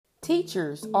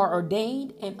Teachers are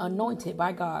ordained and anointed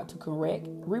by God to correct,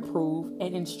 reprove,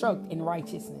 and instruct in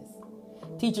righteousness.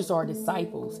 Teachers are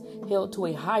disciples held to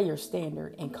a higher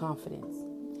standard and confidence.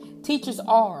 Teachers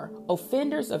are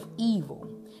offenders of evil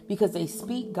because they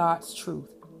speak God's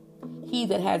truth. He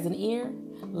that has an ear,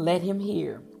 let him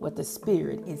hear what the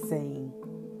Spirit is saying.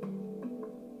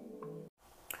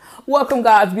 Welcome,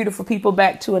 God's beautiful people,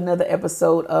 back to another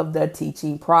episode of The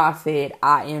Teaching Prophet.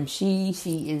 I am she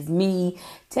is me,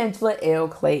 Tentla L.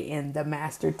 Clayton, the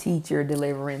master teacher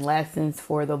delivering lessons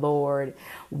for the Lord.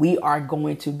 We are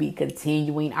going to be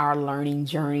continuing our learning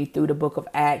journey through the book of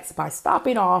Acts by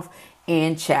stopping off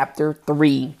in chapter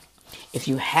 3. If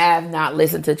you have not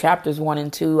listened to chapters 1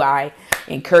 and 2, I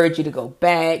encourage you to go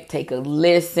back, take a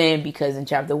listen, because in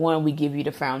chapter 1, we give you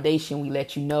the foundation. We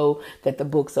let you know that the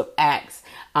book of Acts,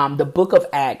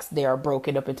 they are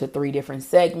broken up into 3 different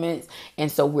segments.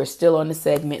 And so we're still on the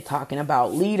segment talking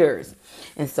about leaders.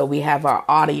 And so we have our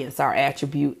audience, our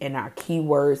attribute, and our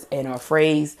keywords and our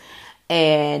phrase.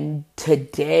 And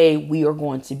today we are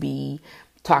going to be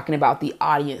talking about the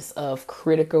audience of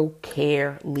critical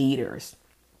care leaders.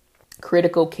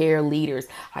 Critical care leaders,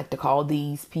 I like to call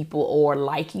these people, or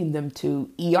liken them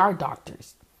to ER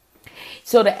doctors.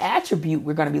 So the attribute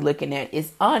we're going to be looking at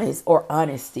is honest or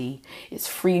honesty. It's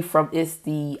to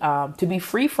be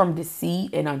free from deceit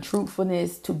and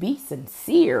untruthfulness, to be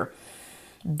sincere.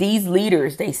 These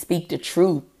leaders, they speak the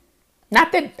truth.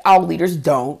 Not that all leaders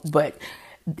don't, but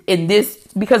in this,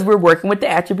 because we're working with the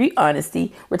attribute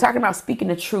honesty, we're talking about speaking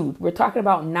the truth. We're talking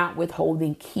about not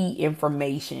withholding key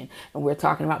information. And we're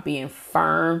talking about being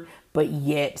firm, but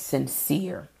yet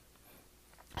sincere.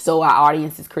 So our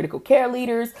audience is critical care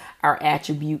leaders. Our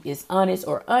attribute is honest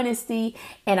or honesty.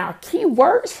 And our key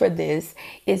words for this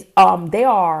is they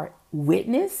are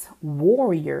witness,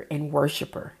 warrior, and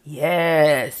worshiper.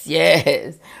 Yes.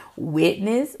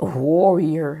 Witness,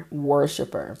 warrior,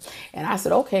 worshiper. And I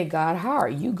said, okay, God, how are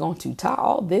you going to tie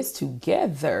all this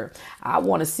together? I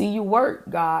want to see you work,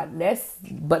 God. Let's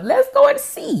go and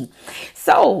see.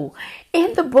 So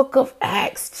in the book of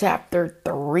Acts, chapter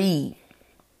 3,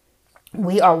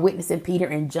 we are witnessing Peter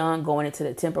and John going into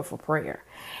the temple for prayer.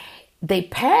 They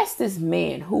passed this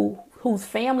man whose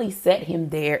family set him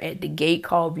there at the gate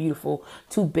called Beautiful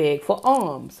to beg for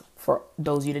alms. For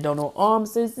those of you that don't know,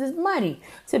 alms is money,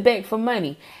 to beg for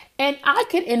money. And I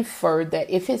could infer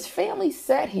that if his family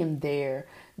set him there,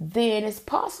 then it's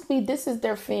possibly this is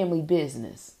their family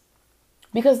business.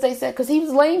 Because he was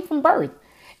lame from birth.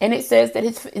 And it says that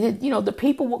the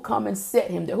people will come and set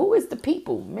him there. Who is the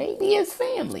people? Maybe his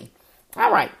family.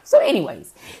 All right. So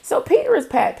anyways,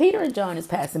 Peter and John is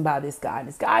passing by this guy.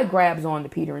 This guy grabs on to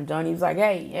Peter and John. He's like,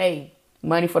 hey,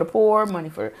 money for the poor, money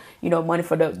for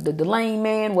the lame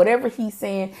man, whatever he's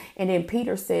saying. And then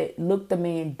Peter said, look the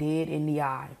man dead in the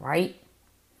eye, right?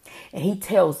 And he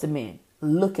tells the man,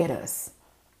 look at us.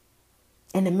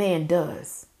 And the man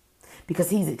does, because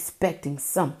he's expecting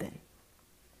something.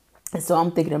 And so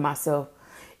I'm thinking to myself,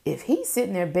 if he's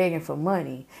sitting there begging for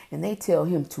money and they tell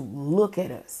him to look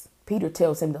at us, Peter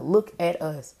tells him to look at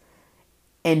us,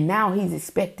 and now he's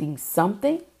expecting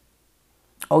something.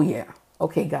 Oh yeah.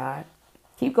 Okay, God.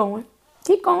 Keep going.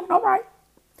 All right.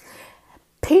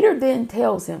 Peter then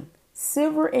tells him,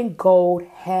 silver and gold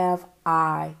have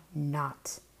I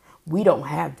not. We don't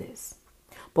have this.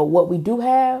 But what we do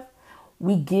have,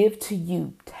 we give to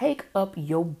you. Take up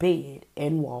your bed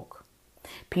and walk.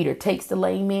 Peter takes the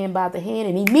lame man by the hand,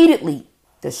 and immediately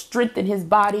to strengthen his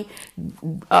body,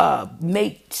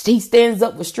 he stands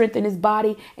up with strength in his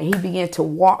body, and he began to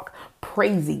walk,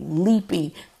 praising,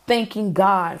 leaping, thanking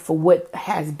God for what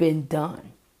has been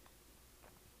done.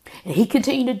 And he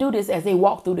continued to do this as they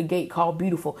walked through the gate called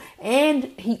Beautiful.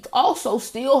 And he's also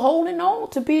still holding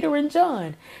on to Peter and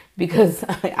John, because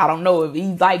I don't know if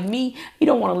he's like me. He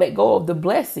don't want to let go of the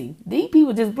blessing. These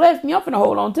people just blessed me. I'm going to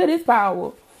hold on to this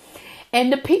power. And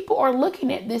the people are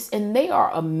looking at this and they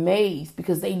are amazed,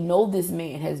 because they know this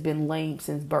man has been lame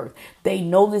since birth. They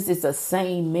know this is the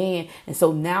same man. And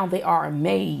so now they are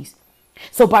amazed.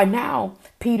 So by now,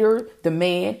 Peter, the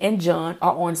man, and John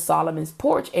are on Solomon's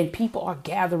porch, and people are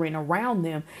gathering around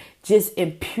them just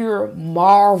in pure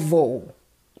marvel.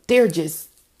 They're just,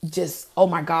 oh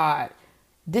my God,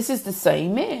 this is the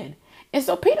same man. And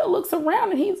so Peter looks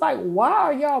around and he's like, why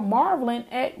are y'all marveling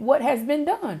at what has been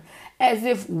done? As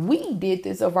if we did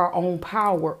this of our own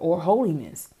power or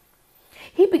holiness.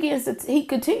 He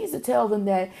continues to tell them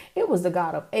that it was the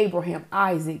God of Abraham,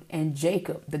 Isaac, and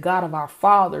Jacob, the God of our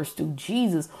fathers through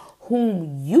Jesus,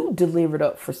 whom you delivered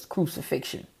up for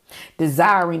crucifixion.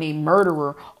 desiring a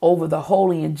murderer over the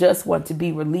holy and just one to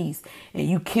be released. And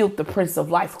you killed the Prince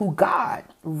of Life, who God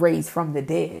raised from the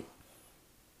dead.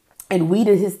 And we,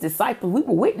 to his disciples, we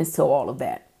were witness to all of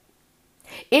that.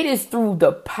 It is through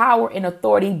the power and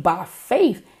authority by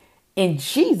faith in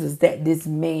Jesus that this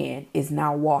man is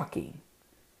now walking.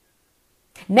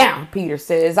 Now, Peter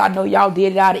says, I know y'all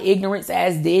did it out of ignorance,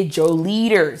 as did your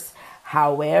leaders.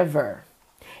 However,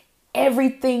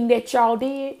 everything that y'all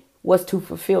did was to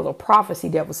fulfill a prophecy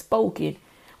that was spoken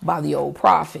by the old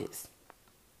prophets.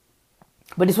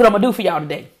 But this is what I'm going to do for y'all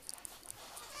today.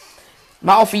 I'm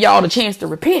going to offer y'all the chance to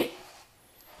repent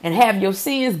and have your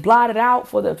sins blotted out,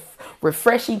 for the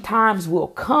refreshing times will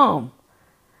come.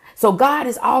 So God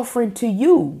is offering to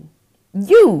you,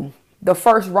 the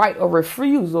first right of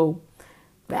refusal.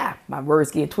 My words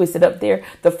get twisted up there.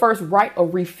 The first right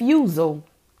of refusal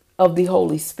of the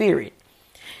Holy Spirit.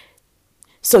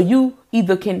 So you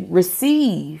either can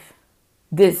receive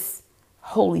this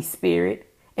Holy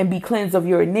Spirit and be cleansed of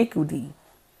your iniquity,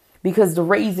 because the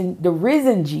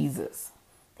risen Jesus,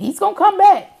 he's going to come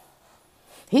back.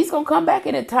 He's going to come back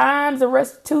in the times of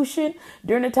restitution,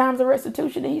 during the times of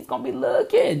restitution, and he's going to be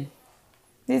looking.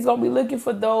 He's going to be looking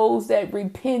for those that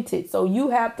repented. So you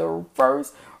have the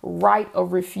first right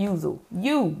of refusal.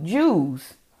 You,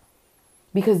 Jews,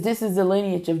 because this is the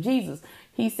lineage of Jesus.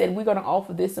 He said, we're going to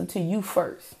offer this unto you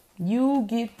first. You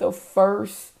get the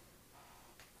first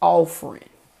offering.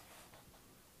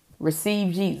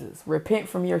 Receive Jesus. Repent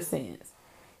from your sins,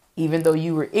 even though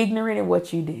you were ignorant in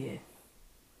what you did.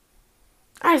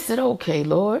 I said, okay,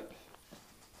 Lord.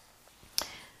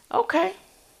 Okay.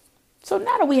 So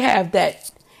now that we have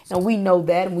that, and we know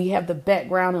that, and we have the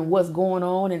background and what's going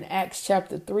on in Acts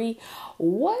chapter 3,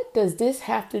 what does this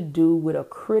have to do with a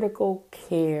critical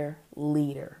care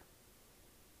leader?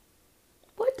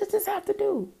 What does this have to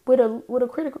do with a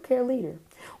critical care leader?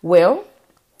 Well,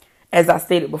 as I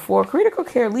stated before, critical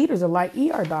care leaders are like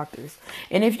ER doctors.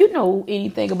 And if you know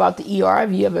anything about the ER,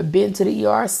 if you ever been to the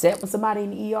ER, sat with somebody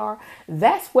in the ER,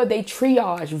 that's where they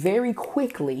triage very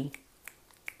quickly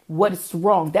what's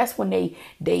wrong. That's when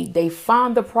they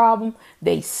find the problem,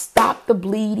 they stop the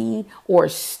bleeding, or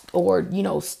stop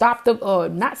the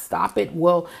not stop it.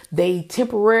 Well, they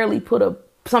temporarily put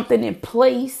something in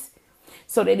place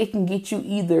so that it can get you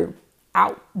either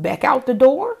back out the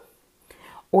door,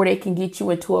 or they can get you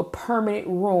into a permanent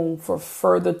room for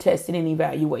further testing and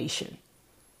evaluation.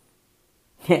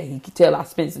 Yeah, you can tell I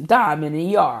spent some time in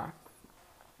the ER.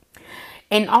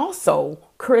 And also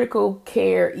critical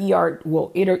care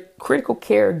critical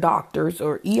care doctors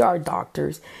or ER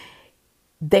doctors,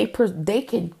 they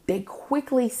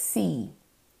quickly see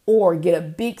or get a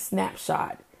big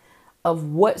snapshot of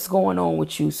what's going on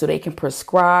with you, so they can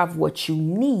prescribe what you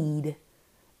need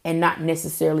and not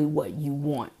necessarily what you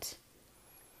want.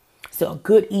 So a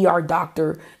good ER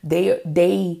doctor, they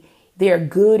are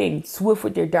good and swift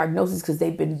with their diagnosis, because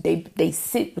they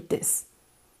sit with this.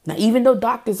 Now, even though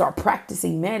doctors are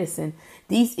practicing medicine,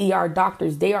 these ER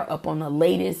doctors, they are up on the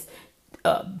latest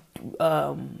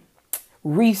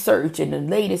research and the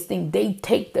latest thing. They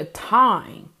take the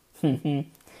time.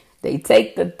 They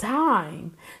take the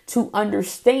time to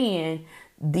understand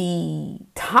the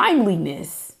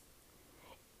timeliness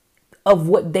of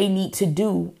what they need to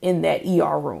do in that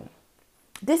ER room.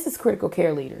 This is critical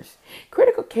care leaders.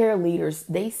 Critical care leaders,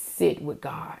 they sit with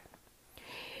God.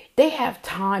 They have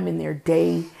time in their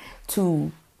day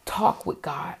to talk with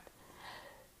God,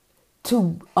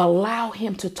 to allow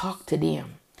him to talk to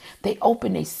them. They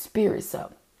open their spirits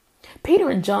up. Peter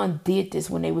and John did this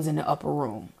when they was in the upper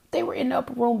room. They were in the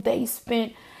upper room. They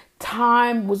spent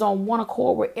time, was on one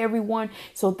accord with everyone.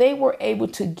 So they were able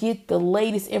to get the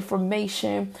latest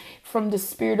information from the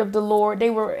Spirit of the Lord. They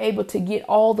were able to get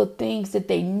all the things that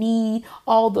they need,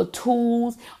 all the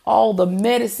tools, all the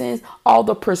medicines, all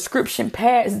the prescription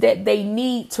pads that they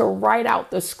need to write out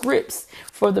the scripts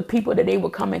for the people that they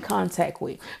would come in contact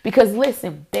with. Because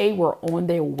listen, they were on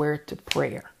their way to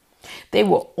prayer. They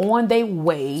were on their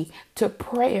way to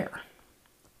prayer.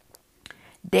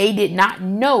 They did not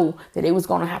know that they was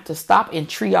going to have to stop and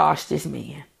triage this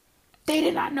man. They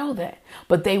did not know that,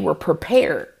 but they were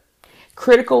prepared.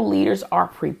 Critical leaders are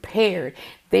prepared.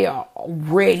 They are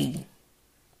ready.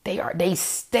 They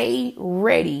stay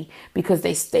ready because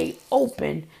they stay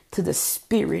open to the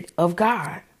Spirit of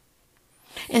God.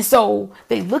 And so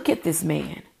they look at this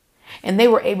man and they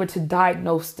were able to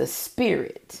diagnose the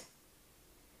spirit.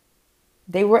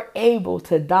 They were able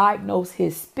to diagnose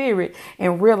his spirit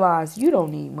and realize you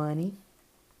don't need money.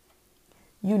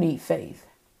 You need faith.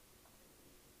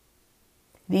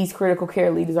 These critical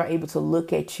care leaders are able to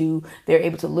look at you. They're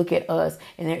able to look at us,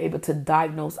 and they're able to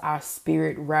diagnose our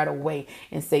spirit right away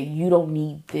and say, you don't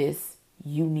need this,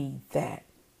 you need that.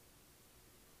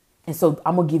 And so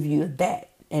I'm going to give you that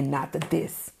and not the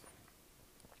this.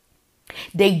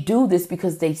 They do this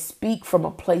because they speak from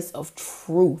a place of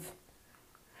truth.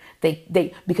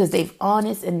 Because they've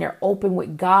honest and they're open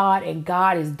with God, and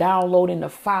God is downloading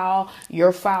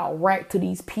your file right to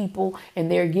these people,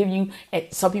 and they're giving you, and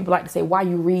some people like to say, why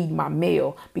you read my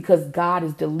mail? Because God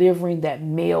is delivering that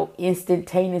mail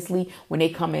instantaneously when they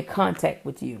come in contact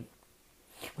with you.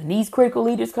 When these critical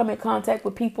leaders come in contact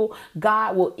with people,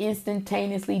 God will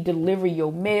instantaneously deliver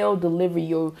your mail, deliver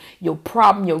your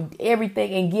problem, your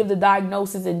everything, and give the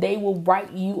diagnosis, and they will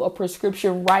write you a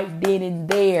prescription right then and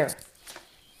there.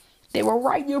 They will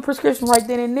write you a prescription right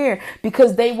then and there,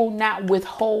 because they will not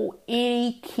withhold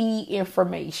any key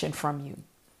information from you.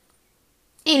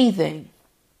 Anything.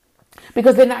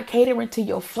 Because they're not catering to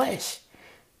your flesh.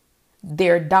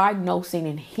 They're diagnosing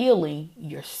and healing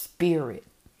your spirit.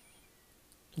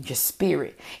 Your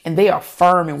spirit. And they are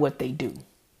firm in what they do.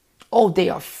 Oh, they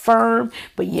are firm,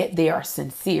 but yet they are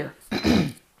sincere.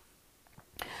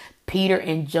 Peter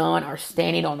and John are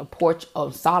standing on the porch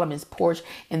of Solomon's porch,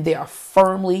 and they are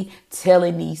firmly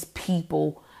telling these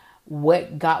people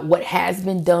what has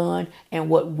been done and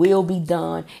what will be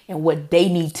done and what they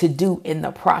need to do in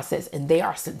the process. And they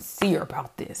are sincere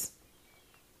about this.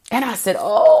 And I said,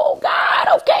 oh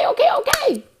God,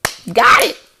 okay. Got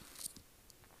it.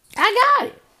 I got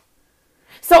it.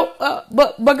 So,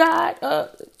 but God,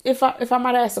 if I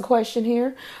might ask a question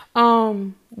here,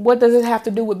 what does it have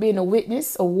to do with being a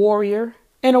witness, a warrior,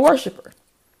 and a worshiper?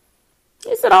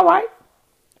 He said, all right,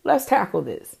 let's tackle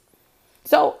this.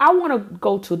 So I want to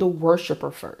go to the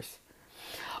worshiper first.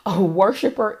 A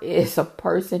worshiper is a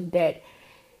person that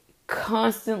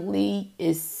constantly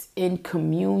is in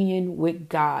communion with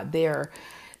God. They're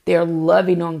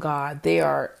loving on God. They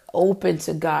are open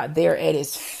to God. They're at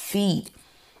his feet.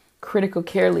 Critical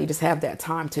care leaders have that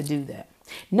time to do that.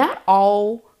 Not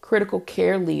all critical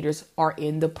care leaders are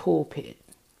in the pulpit.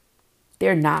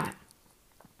 They're not.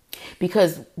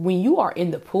 Because when you are in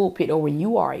the pulpit, or when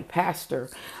you are a pastor,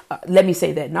 let me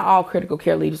say that not all critical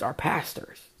care leaders are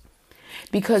pastors.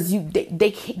 Because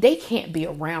they can't be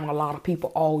around a lot of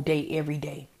people all day, every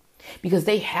day. Because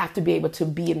they have to be able to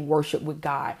be in worship with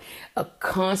God, a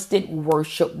constant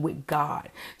worship with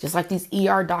God. Just like these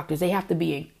ER doctors, they have to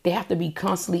be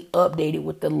constantly updated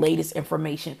with the latest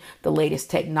information, the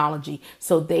latest technology,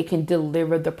 so they can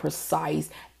deliver the precise,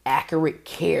 accurate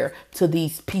care to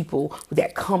these people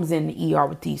that comes in the ER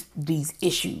with these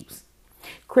issues.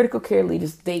 Critical care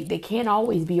leaders, they can't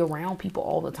always be around people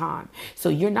all the time. So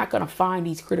you're not going to find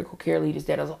these critical care leaders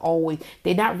that are always,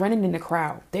 they're not running in the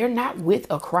crowd. They're not with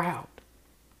a crowd.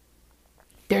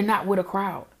 They're not with a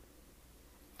crowd.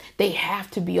 They have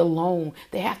to be alone.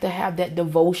 They have to have that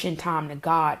devotion time to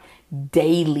God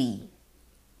daily.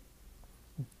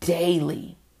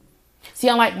 Daily. See,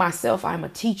 unlike myself, I'm a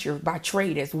teacher by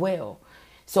trade as well.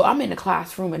 So I'm in the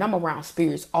classroom and I'm around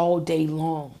spirits all day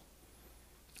long.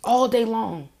 All day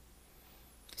long.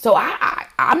 So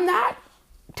I'm not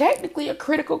technically a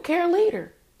critical care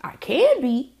leader. I can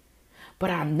be, but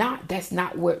I'm not. That's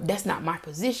not my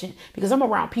position, because I'm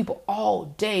around people all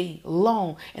day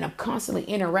long, and I'm constantly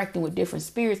interacting with different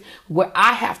spirits where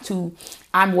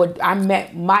I'm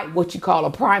what you call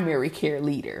a primary care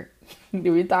leader.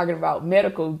 We're talking about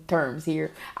medical terms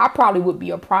here. I probably would be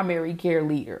a primary care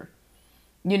leader.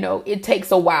 You know, it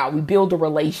takes a while. We build a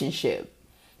relationship.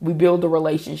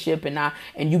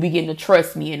 And you begin to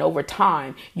trust me. And over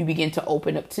time, you begin to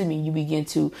open up to me. You begin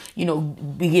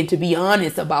to be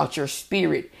honest about your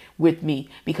spirit with me,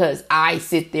 because I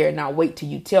sit there and I wait till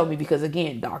you tell me, because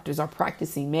again, doctors are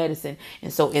practicing medicine.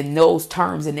 And so in those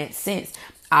terms, in that sense,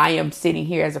 I am sitting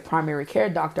here as a primary care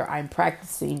doctor. I'm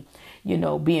practicing,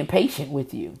 being patient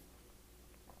with you,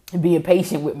 being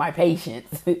patient with my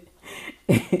patients.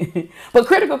 But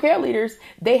critical care leaders,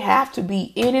 they have to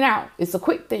be in and out. It's a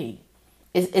quick thing.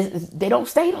 They don't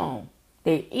stay long.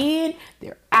 They're in,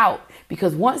 they're out.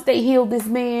 Because once they heal this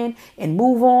man and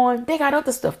move on, they got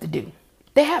other stuff to do.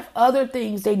 They have other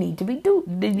things they need to be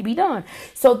done.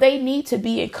 So they need to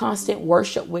be in constant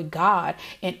worship with God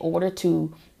in order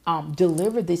to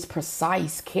deliver this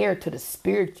precise care to the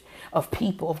spirit of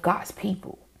people, of God's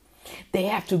people. They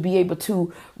have to be able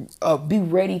to be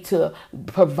ready to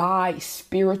provide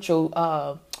spiritual,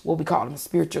 what we call them,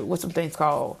 spiritual, what's some things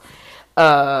called,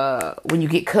 when you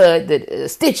get cut, the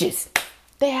stitches.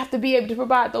 They have to be able to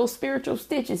provide those spiritual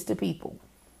stitches to people.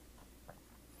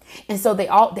 And so they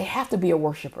have to be a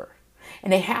worshiper,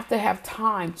 and they have to have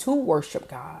time to worship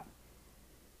God.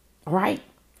 All right.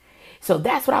 So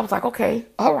that's what I was like, okay,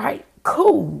 all right,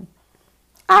 cool.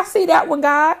 I see that one,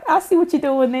 God. I see what you're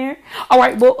doing there. All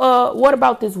right. Well, what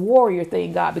about this warrior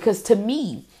thing, God? Because to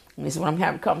me, and this is when I'm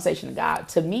having a conversation with God.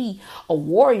 To me, a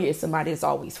warrior is somebody that's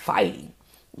always fighting.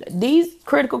 These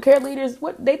critical care leaders,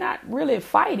 they're not really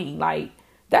fighting. Like,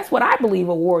 that's what I believe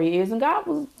a warrior is. And God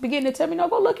was beginning to tell me, no,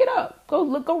 go look it up.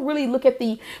 Go really look at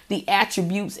the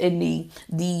attributes and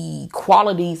the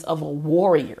qualities of a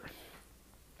warrior.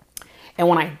 And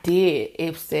when I did,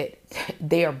 it said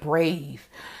they are brave.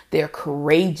 They're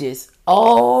courageous.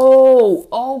 Oh,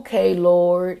 okay,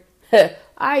 Lord.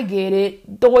 I get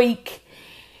it. Doink.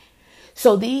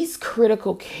 So these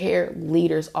critical care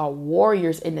leaders are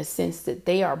warriors in the sense that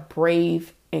they are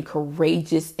brave and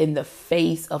courageous in the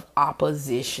face of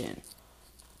opposition.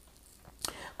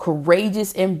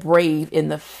 Courageous and brave in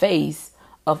the face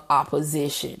of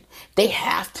opposition. They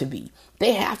have to be.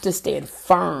 They have to stand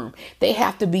firm. They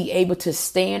have to be able to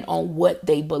stand on what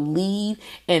they believe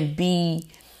and be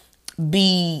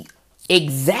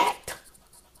exact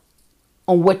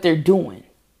on what they're doing.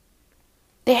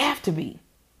 They have to be.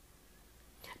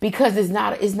 Because it's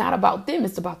not about them,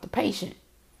 it's about the patient.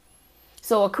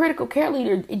 So a critical care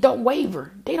leader, don't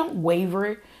waver. They don't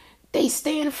waver. They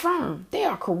stand firm. They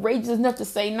are courageous enough to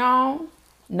say no,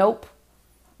 nope,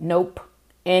 nope,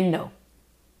 and no.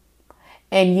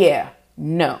 And yeah,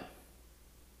 no.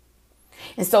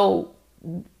 And so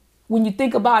when you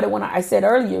think about it, when I said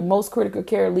earlier, most critical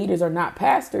care leaders are not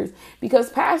pastors, because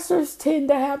pastors tend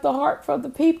to have the heart for the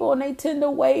people and they tend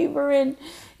to waver and,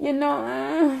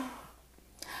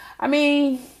 I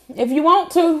mean, if you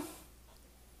want to,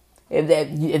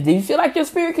 if you feel like your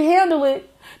spirit can handle it,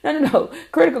 no.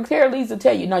 Critical care leads will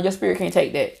tell you, no, your spirit can't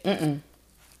take that.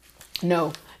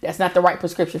 No, that's not the right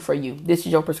prescription for you. This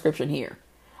is your prescription here.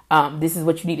 This is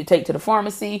what you need to take to the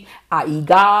pharmacy, i.e.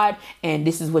 God, and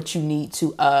this is what you need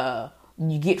to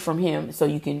you get from him so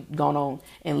you can go on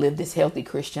and live this healthy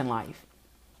Christian life.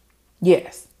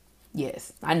 Yes,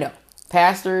 I know.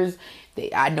 Pastors,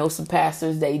 I know some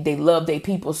pastors, they love their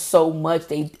people so much,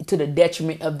 to the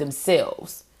detriment of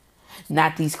themselves.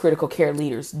 Not these critical care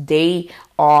leaders. They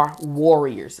are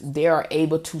warriors. They are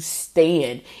able to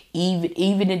stand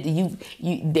even in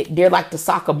they're like the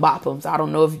soccer bottoms. I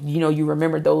don't know if you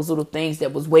remember those little things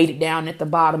that was weighted down at the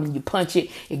bottom and you punch it,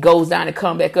 it goes down and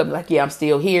come back up like, yeah, I'm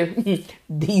still here.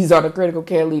 These are the critical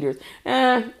care leaders.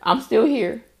 I'm still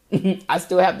here. I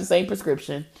still have the same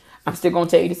prescription. I'm still going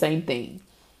to tell you the same thing.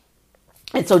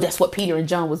 And so that's what Peter and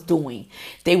John was doing.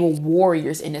 They were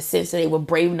warriors in the sense that they were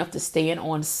brave enough to stand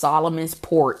on Solomon's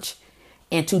porch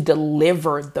and to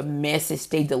deliver the message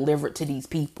they delivered to these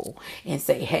people and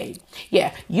say, hey,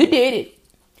 yeah, you did it.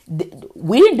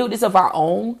 We didn't do this of our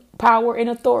own power and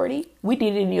authority. We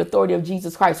did it in the authority of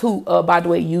Jesus Christ, who, by the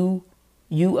way, you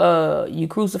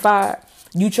crucified.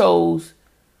 You chose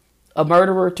a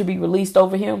murderer to be released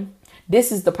over him.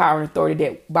 This is the power and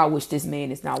authority by which this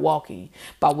man is now walking,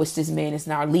 by which this man is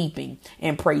now leaping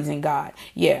and praising God.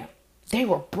 Yeah, they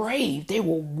were brave. They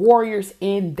were warriors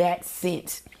in that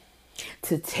sense,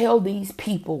 to tell these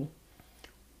people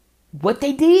what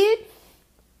they did,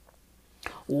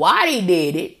 why they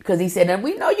did it, because he said, and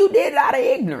we know you did it out of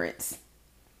ignorance.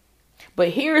 But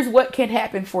here's what can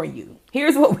happen for you.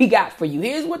 Here's what we got for you.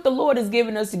 Here's what the Lord has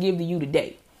given us to give to you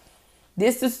today.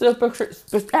 This is the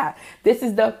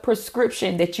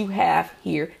prescription that you have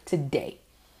here today.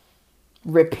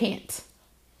 Repent.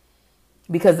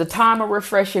 Because the time of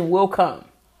refreshing will come.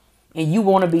 And you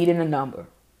want to be in the number.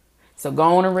 So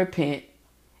go on and repent.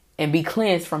 And be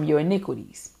cleansed from your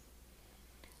iniquities.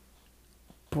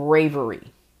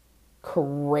 Bravery.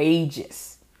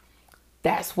 Courageous.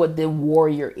 That's what the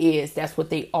warrior is. That's what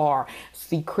they are.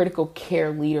 The critical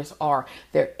care leaders are.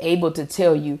 They're able to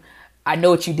tell you, I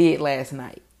know what you did last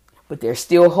night, but there's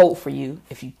still hope for you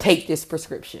if you take this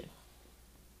prescription.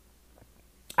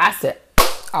 I said,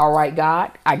 all right,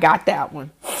 God, I got that one.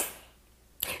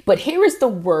 But here is the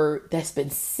word that's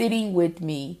been sitting with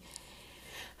me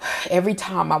every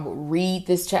time I would read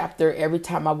this chapter, every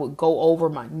time I would go over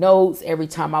my notes, every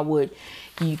time I would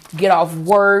get off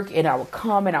work and I would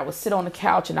come and I would sit on the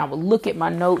couch and I would look at my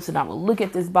notes and I would look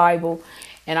at this Bible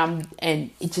and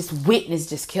it just witness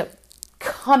just kept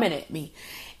coming at me.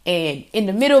 And in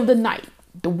the middle of the night,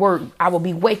 the word, I would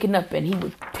be waking up and he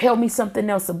would tell me something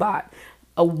else about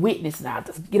a witness, and I have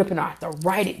to get up and I have to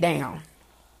write it down.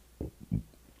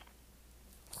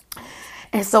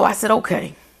 And so I said,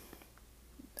 okay,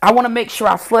 I want to make sure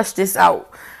I flush this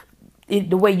out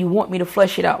the way you want me to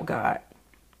flush it out, God.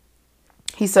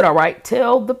 He said, all right,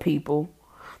 tell the people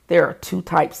there are two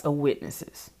types of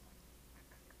witnesses.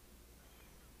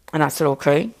 And I said,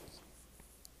 okay.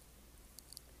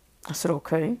 I said,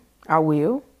 okay, I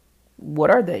will.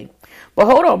 What are they? But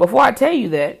hold on, before I tell you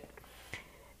that,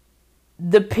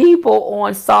 the people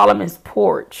on Solomon's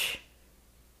porch,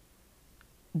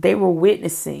 they were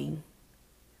witnessing,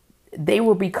 they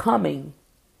were becoming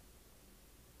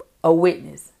a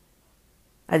witness.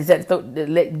 I just had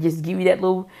to just give you that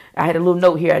little, I had a little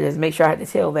note here. I just make sure I had to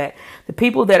tell that. The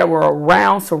people that were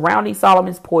around, surrounding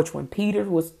Solomon's porch when Peter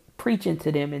was preaching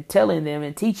to them and telling them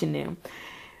and teaching them,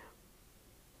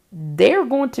 they're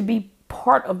going to be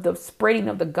part of the spreading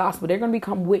of the gospel. They're going to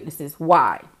become witnesses.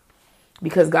 Why?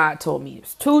 Because God told me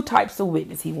there's two types of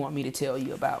witness he want me to tell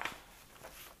you about.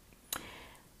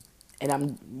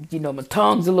 And my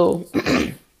tongue's a little,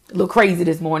 a little crazy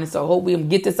this morning. So hopefully I'm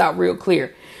get this out real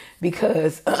clear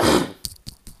because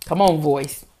come on,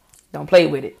 voice, don't play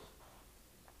with it.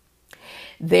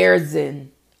 There's a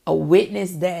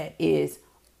witness that is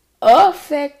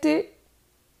affected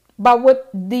by what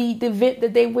the event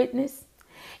that they witnessed.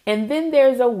 And then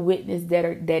there's a witness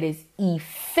that is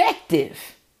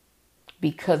effective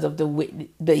because of the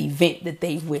event that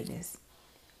they witnessed.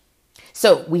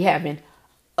 So we have an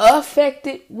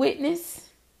affected witness,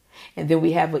 and then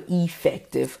we have an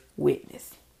effective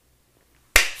witness.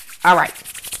 All right.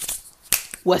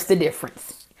 What's the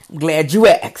difference? I'm glad you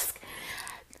asked.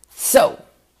 So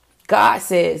God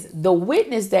says the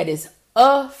witness that is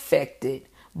affected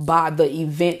by the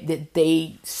event that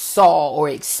they saw or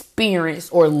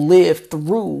experienced or lived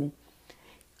through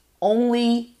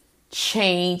only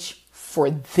change for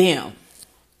them.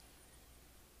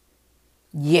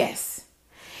 Yes,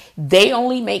 they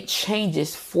only make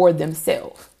changes for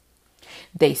themselves.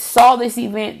 They saw this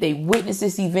event, they witnessed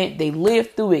this event, they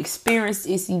lived through, experienced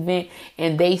this event,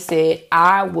 and they said,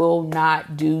 I will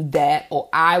not do that, or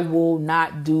I will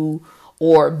not do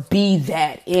or be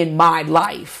that in my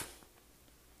life.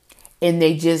 And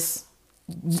they just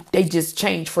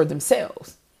change for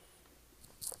themselves.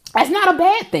 That's not a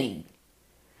bad thing.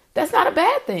 That's not a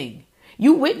bad thing.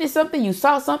 You witnessed something, you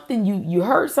saw something, you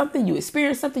heard something, you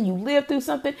experienced something, you lived through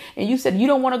something, and you said you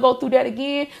don't want to go through that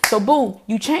again. So boom,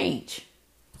 you change.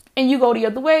 And you go the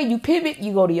other way, you pivot,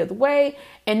 you go the other way,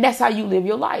 and that's how you live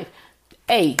your life.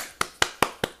 Hey,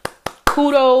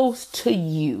 kudos to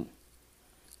you.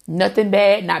 Nothing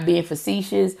bad, not being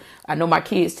facetious. I know my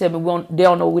kids tell me they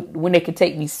don't know when they can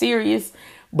take me serious,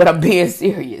 but I'm being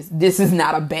serious. This is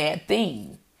not a bad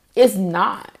thing. It's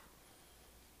not.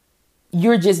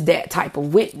 You're just that type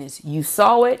of witness. You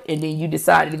saw it and then you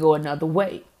decided to go another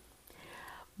way.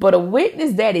 But a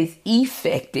witness that is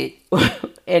affected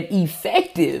and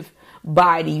effective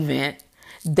by an event,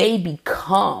 they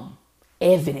become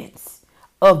evidence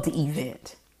of the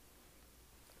event.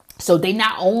 So they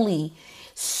not only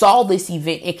saw this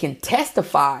event and can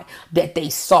testify that they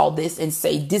saw this and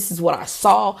say, this is what I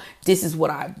saw. This is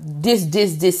what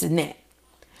this and that.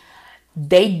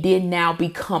 They did now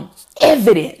become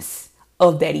evidence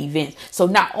of that event. So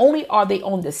not only are they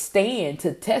on the stand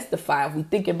to testify, if we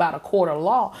think about a court of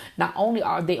law, not only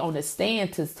are they on the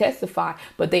stand to testify,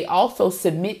 but they also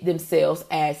submit themselves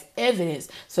as evidence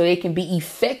so they can be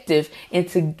effective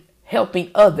into helping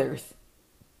others.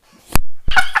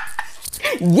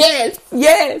 Yes.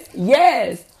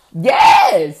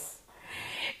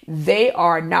 They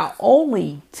are not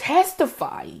only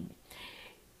testifying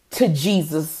to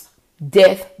Jesus'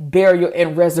 death, burial,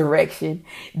 and resurrection,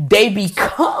 they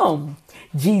become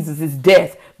Jesus'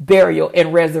 death, burial,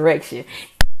 and resurrection.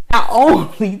 Not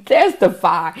only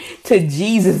testify to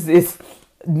Jesus'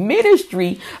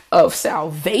 ministry of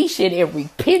salvation and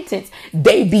repentance,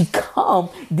 they become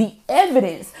the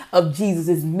evidence of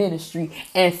Jesus' ministry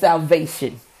and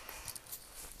salvation.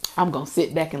 I'm going to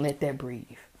sit back and let that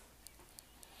breathe.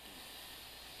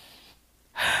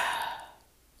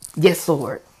 Yes,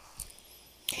 Lord.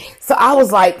 So I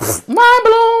was like, mind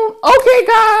blown. Okay,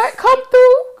 God, come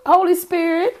through, Holy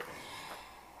Spirit.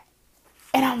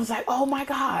 And I was like, oh my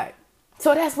God.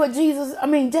 So that's what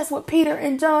that's what Peter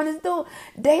and John is doing.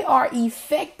 They are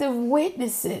effective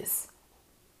witnesses.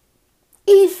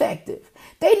 Effective.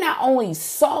 They not only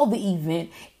saw the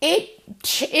event,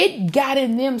 it got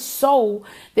in them so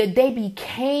that they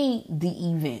became the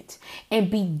event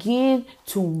and began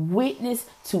to witness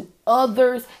to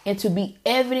others and to be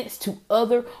evidence to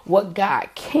others what God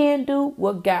can do,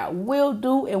 what God will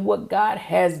do, and what God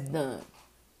has done.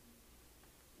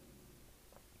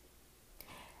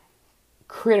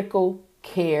 Critical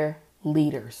care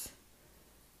leaders.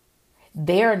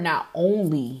 They're not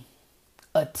only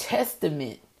a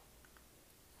testament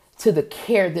to the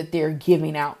care that they're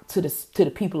giving out to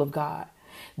the people of God.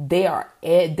 They are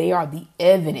the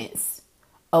evidence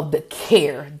of the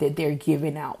care that they're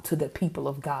giving out to the people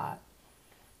of God.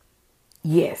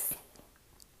 Yes.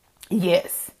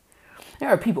 Yes. There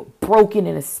are people broken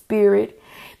in the spirit.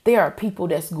 There are people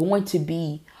that's going to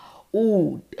be,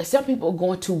 some people are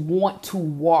going to want to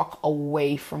walk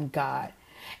away from God.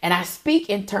 And I speak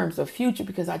in terms of future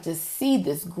because I just see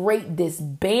this great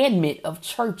disbandment of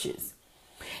churches.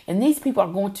 And these people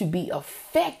are going to be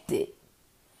affected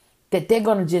that they're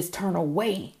going to just turn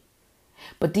away.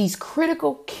 But these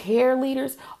critical care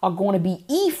leaders are going to be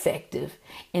effective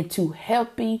into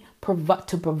helping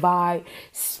provide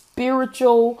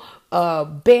spiritual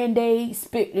band-aid,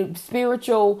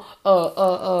 spiritual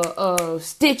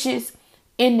stitches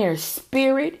in their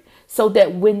spirit, so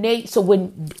when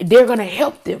they're going to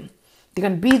help them, they're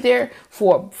going to be there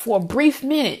for a brief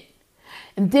minute.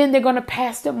 And then they're going to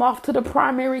pass them off to the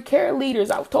primary care leaders.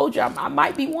 I told you I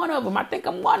might be one of them. I think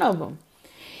I'm one of them.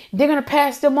 They're going to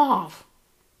pass them off.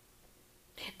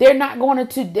 They're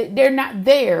not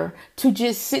there to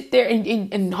just sit there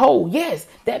and hold. Yes,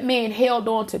 that man held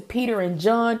on to Peter and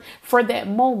John for that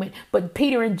moment, but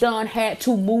Peter and John had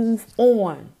to move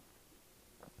on.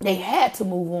 They had to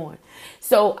move on.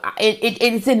 So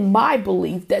it's in my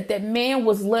belief that man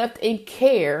was left in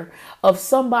care of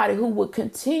somebody who would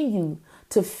continue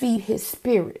to feed his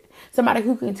spirit. Somebody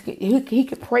who he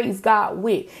could praise God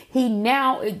with. He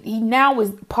now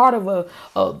is part of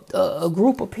a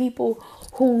group of people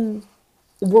who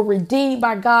were redeemed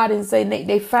by God, and say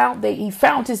he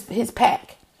found his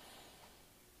pack.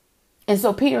 And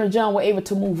so Peter and John were able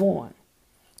to move on.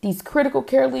 These critical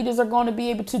care leaders are going to be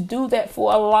able to do that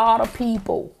for a lot of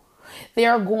people. They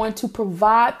are going to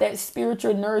provide that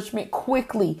spiritual nourishment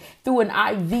quickly through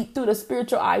the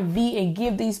spiritual IV, and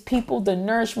give these people the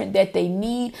nourishment that they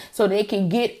need so they can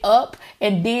get up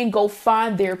and then go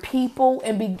find their people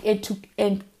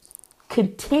and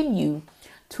continue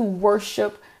to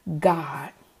worship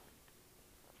God.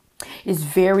 It's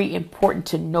very important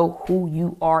to know who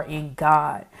you are in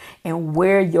God and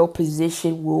where your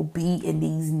position will be in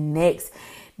these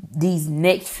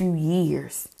next few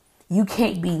years. You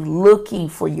can't be looking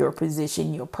for your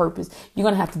position, your purpose. You're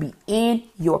going to have to be in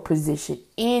your position,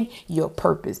 in your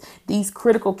purpose. These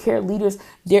critical care leaders,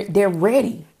 they're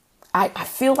ready. I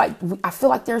feel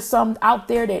like there's some out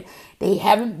there that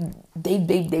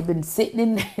they've been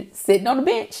sitting on the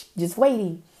bench, just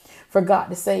waiting for God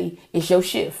to say, it's your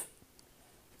shift.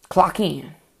 Clock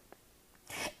in.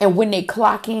 And when they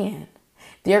clock in,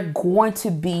 they're going to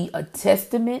be a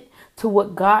testament to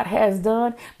what God has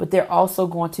done, but they're also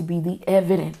going to be the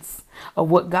evidence of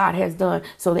what God has done,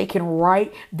 so they can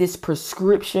write this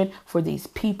prescription for these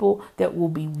people that will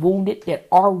be wounded, that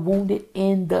are wounded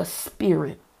in the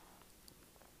spirit.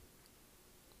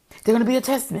 They're going to be a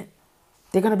testament.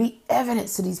 They're going to be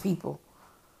evidence to these people.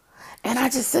 And I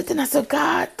just said, I said,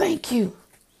 God, thank you.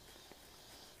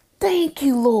 Thank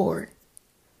you, Lord.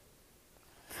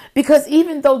 Because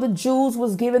even though the Jews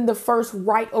was given the first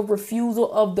right of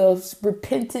refusal of the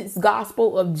repentance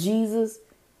gospel of Jesus,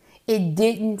 it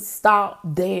didn't stop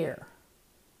there.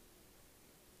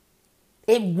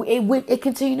 It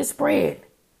continued to spread.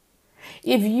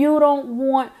 If you don't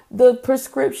want the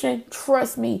prescription,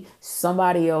 trust me,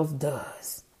 somebody else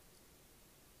does.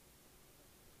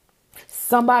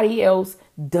 Somebody else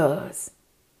does.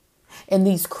 And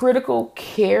these critical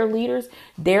care leaders,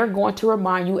 they're going to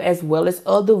remind you, as well as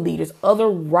other leaders, other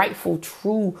rightful,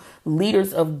 true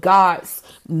leaders of God's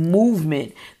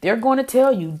movement. They're going to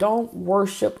tell you, don't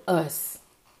worship us.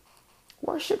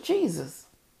 Worship Jesus.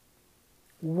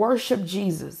 Worship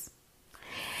Jesus.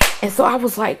 And so I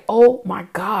was like, oh my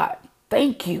God,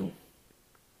 thank you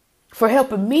for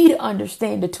helping me to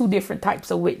understand the two different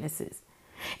types of witnesses,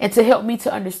 and to help me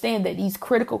to understand that these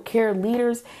critical care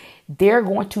leaders, they're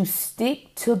going to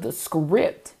stick to the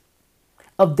script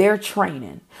of their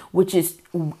training, which is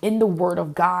in the Word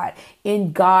of God,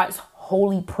 in God's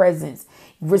holy presence,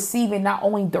 receiving not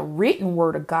only the written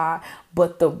Word of God,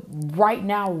 but the right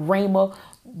now Rhema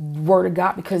Word of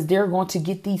God, because they're going to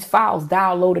get these files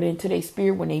downloaded into their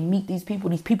spirit when they meet these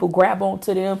people grab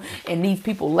onto them, and these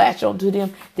people latch onto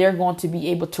them. They're going to be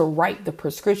able to write the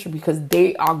prescription because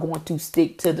they are going to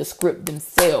stick to the script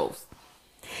themselves.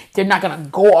 They're not going to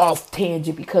go off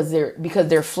tangent because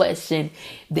they're flesh and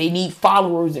they need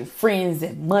followers and friends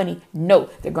and money. No,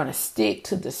 they're going to stick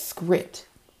to the script.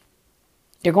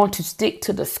 They're going to stick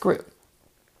to the script.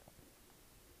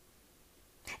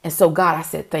 And so, God, I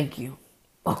said, thank you.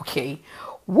 Okay.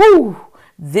 Woo.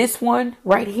 This one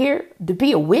right here, to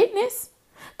be a witness,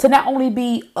 to not only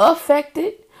be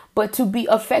affected, but to be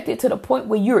affected to the point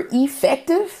where you're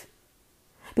effective.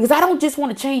 Because I don't just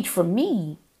want to change for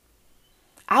me.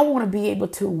 I want to be able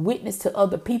to witness to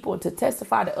other people and to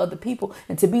testify to other people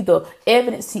and to be the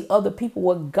evidence to other people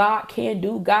what God can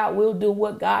do, God will do,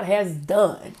 what God has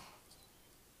done.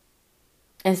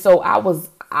 And so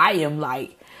I am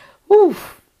like, whew.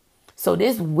 So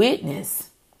this witness,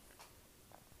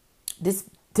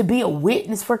 to be a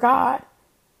witness for God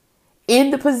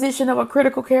in the position of a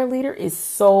critical care leader is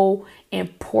so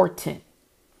important.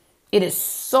 It is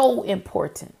so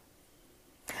important.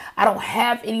 I don't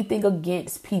have anything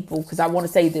against people, because I want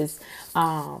to say this,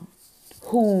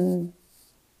 who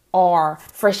are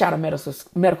fresh out of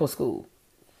medical school,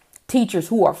 teachers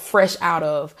who are fresh out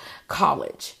of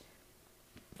college.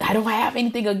 I don't have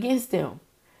anything against them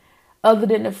other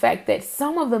than the fact that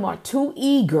some of them are too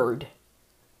eager,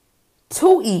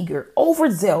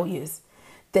 overzealous,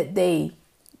 that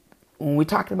when we're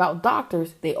talking about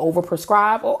doctors, they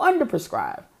overprescribe or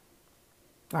underprescribe,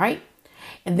 right?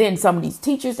 And then some of these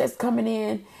teachers that's coming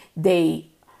in, they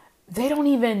don't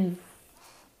even,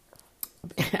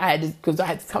 I had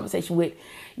this conversation with,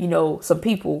 some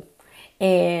people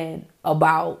and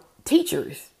about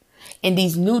teachers and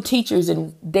these new teachers,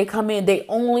 and they come in, they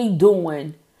only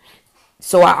doing,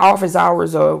 so our office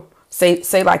hours are,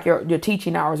 say like your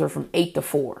teaching hours are from 8 to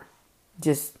 4,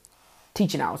 just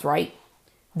teaching hours, right?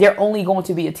 They're only going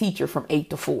to be a teacher from 8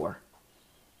 to 4.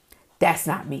 That's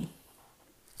not me.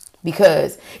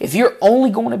 Because if you're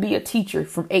only going to be a teacher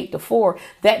from 8 to 4,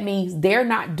 that means they're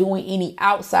not doing any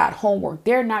outside homework.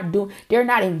 They're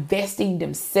not investing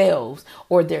themselves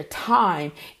or their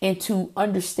time into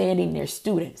understanding their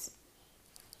students.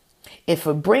 If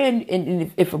a brand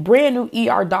new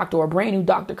ER doctor or a brand new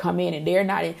doctor come in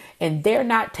and they're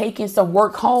not taking some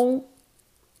work home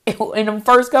in the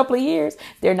first couple of years,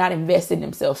 they're not investing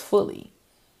themselves fully.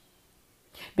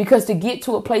 Because to get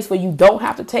to a place where you don't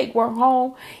have to take work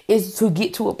home is to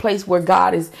get to a place where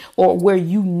God is, or where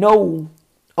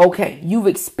okay, you've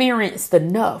experienced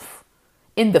enough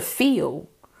in the field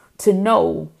to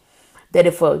know that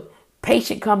if a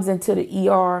patient comes into the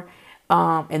ER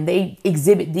and they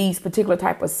exhibit these particular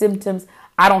type of symptoms,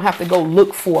 I don't have to go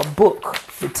look for a book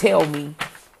to tell me.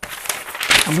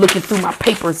 I'm looking through my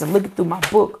papers and looking through my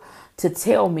book to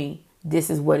tell me this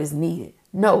is what is needed.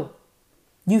 No.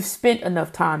 You've spent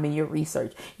enough time in your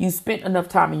research. You spent enough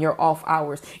time in your off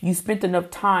hours. You spent enough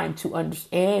time to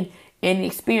understand and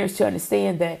experience to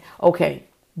understand that, okay,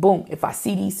 boom, if I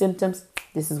see these symptoms,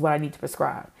 this is what I need to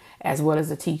prescribe, as well as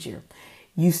a teacher.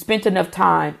 You spent enough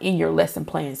time in your lesson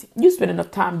plans. You spent enough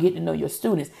time getting to know your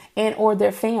students and or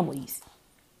their families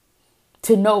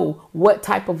to know what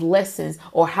type of lessons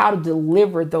or how to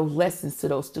deliver those lessons to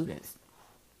those students.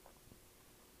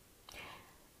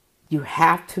 You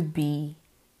have to be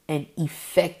an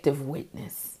effective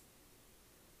witness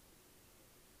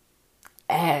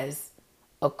as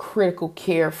a critical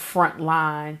care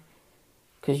frontline,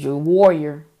 because you're a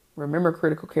warrior. Remember,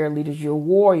 critical care leaders, you're a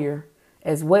warrior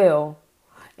as well,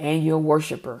 and you're a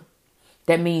worshiper.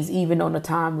 That means even on the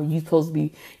time when you're supposed to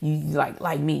be, you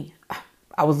like me,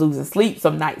 I was losing sleep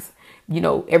some nights.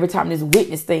 Every time this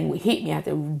witness thing would hit me, I had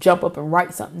to jump up and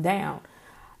write something down.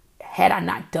 Had I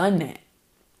not done that,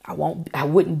 I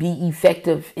wouldn't be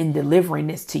effective in delivering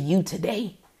this to you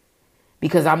today,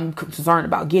 because I'm concerned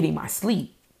about getting my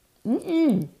sleep.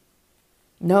 No.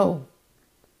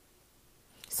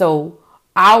 So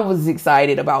I was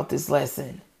excited about this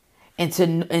lesson and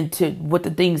to what the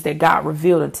things that God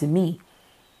revealed unto me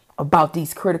about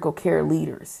these critical care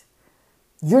leaders.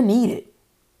 You're needed.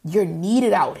 You're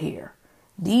needed out here.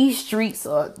 These streets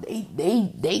are,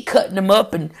 they cutting them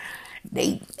up and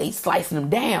they slicing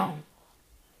them down.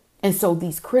 And so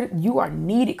you are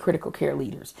needed, critical care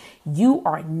leaders. You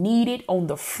are needed on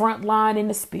the front line in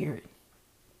the spirit.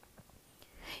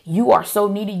 You are so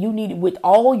needed. You needed with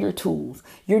all your tools.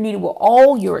 You're needed with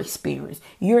all your experience.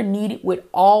 You're needed with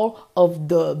all of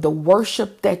the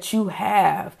worship that you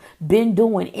have been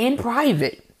doing in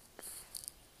private.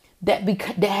 That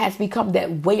has become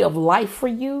that way of life for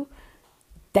you.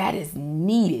 That is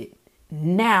needed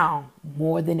now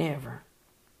more than ever.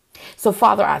 So,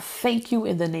 Father, I thank you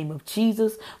in the name of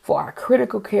Jesus for our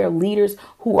critical care leaders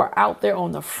who are out there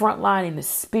on the front line in the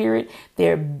spirit.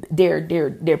 They're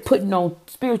putting on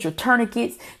spiritual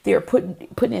tourniquets. They're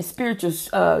putting in spiritual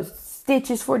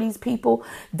stitches for these people.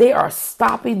 They are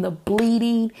stopping the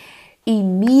bleeding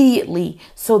immediately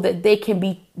so that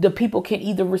the people can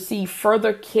either receive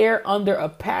further care under a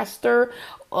pastor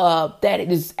that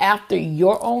is after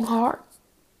your own heart,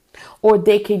 or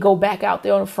they can go back out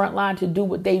there on the front line to do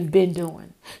what they've been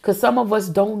doing. Because some of us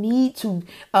don't need to,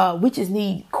 we just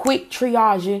need quick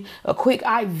triaging, a quick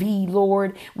IV,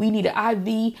 Lord. We need an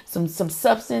IV, some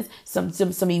substance,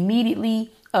 some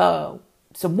immediately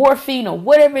some morphine or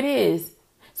whatever it is,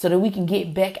 so that we can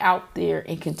get back out there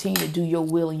and continue to do your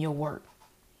will and your work.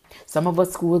 Some of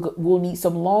us will need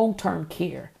some long-term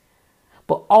care,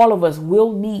 but all of us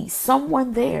will need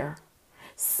someone there,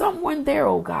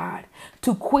 oh God,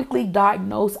 to quickly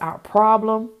diagnose our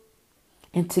problem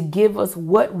and to give us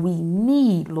what we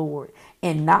need, Lord,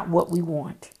 and not what we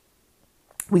want.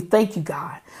 We thank you,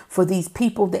 God, for these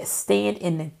people that stand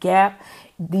in the gap,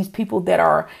 these people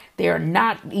that they are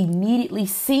not immediately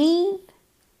seen,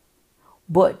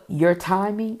 but your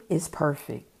timing is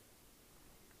perfect.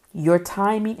 Your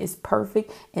timing is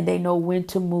perfect, and they know when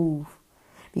to move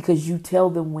because you tell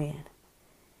them when.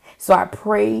 So I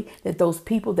pray that those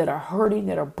people that are hurting,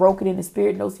 that are broken in the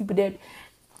spirit, those people that,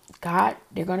 God,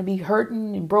 they're going to be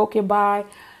hurting and broken by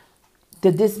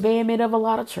the disbandment of a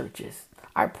lot of churches.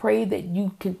 I pray that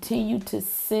you continue to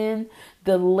send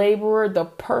the laborer, the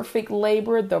perfect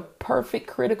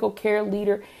critical care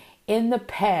leader in the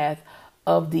path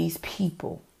of these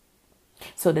people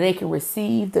so that they can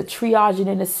receive the triaging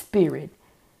in the spirit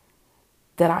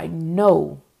that I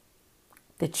know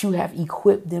that you have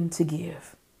equipped them to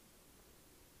give.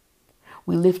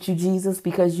 We lift you, Jesus,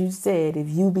 because you said if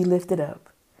you be lifted up,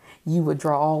 you would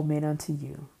draw all men unto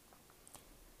you.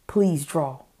 Please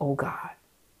draw, oh God.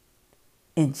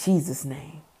 In Jesus'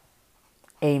 name,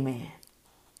 amen.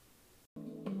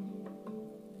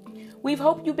 We've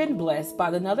hoped you've been blessed by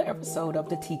another episode of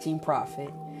The Teaching Prophet.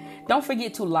 Don't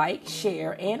forget to like,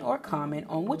 share, and or comment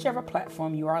on whichever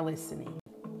platform you are listening.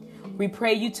 We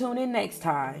pray you tune in next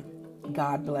time.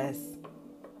 God bless.